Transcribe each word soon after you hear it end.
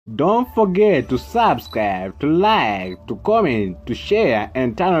Don't forget to subscribe, to like, to comment, to share,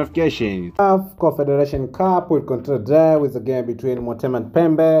 and turn notifications. CAF Confederation Cup will continue today with a game between Motema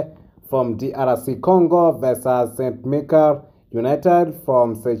Pembe from DRC Congo versus St. Michel United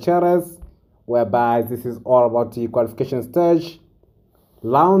from Site Chaltrends, whereby this is all about the qualification stage.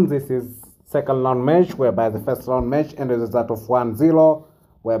 This is second round match, whereby the first round match ended with that of 1-0,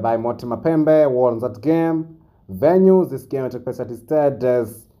 whereby Motema Pembe won that game. Venue, this game took place at the stade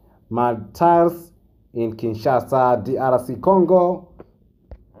as Tires in Kinshasa, DRC Congo.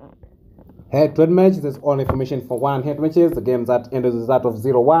 Head-to-head match, there's all information for one head matches. The game that ended with that of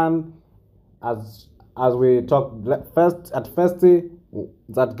 0-1. As we talked first,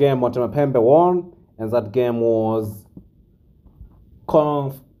 that game Motema Pembe won, and that game was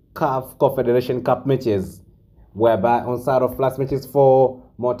CAF Confederation Cup matches, whereby on side of last matches for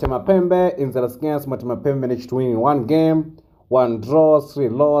Motema Pembe, in the last games, Motema Pembe managed to win in one game, 1 draw, 3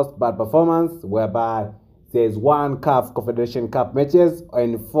 lost, bad performance, whereby there is 1 CAF Confederation Cup matches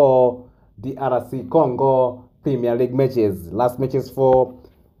and 4 DRC Congo Premier League matches. Last matches for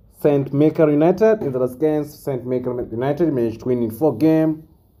St. Michel United. In the last games, St. Michel United managed to win in 4 games,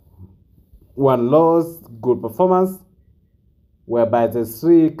 1 loss, good performance, whereby there's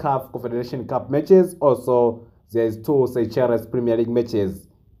 3 CAF Confederation Cup matches. Also, there's 2 Site Chaltrends Premier League matches.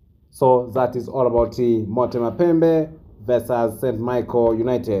 So that is all about the Motema Pembe versus St. Michel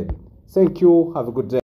United. Thank you. Have a good day.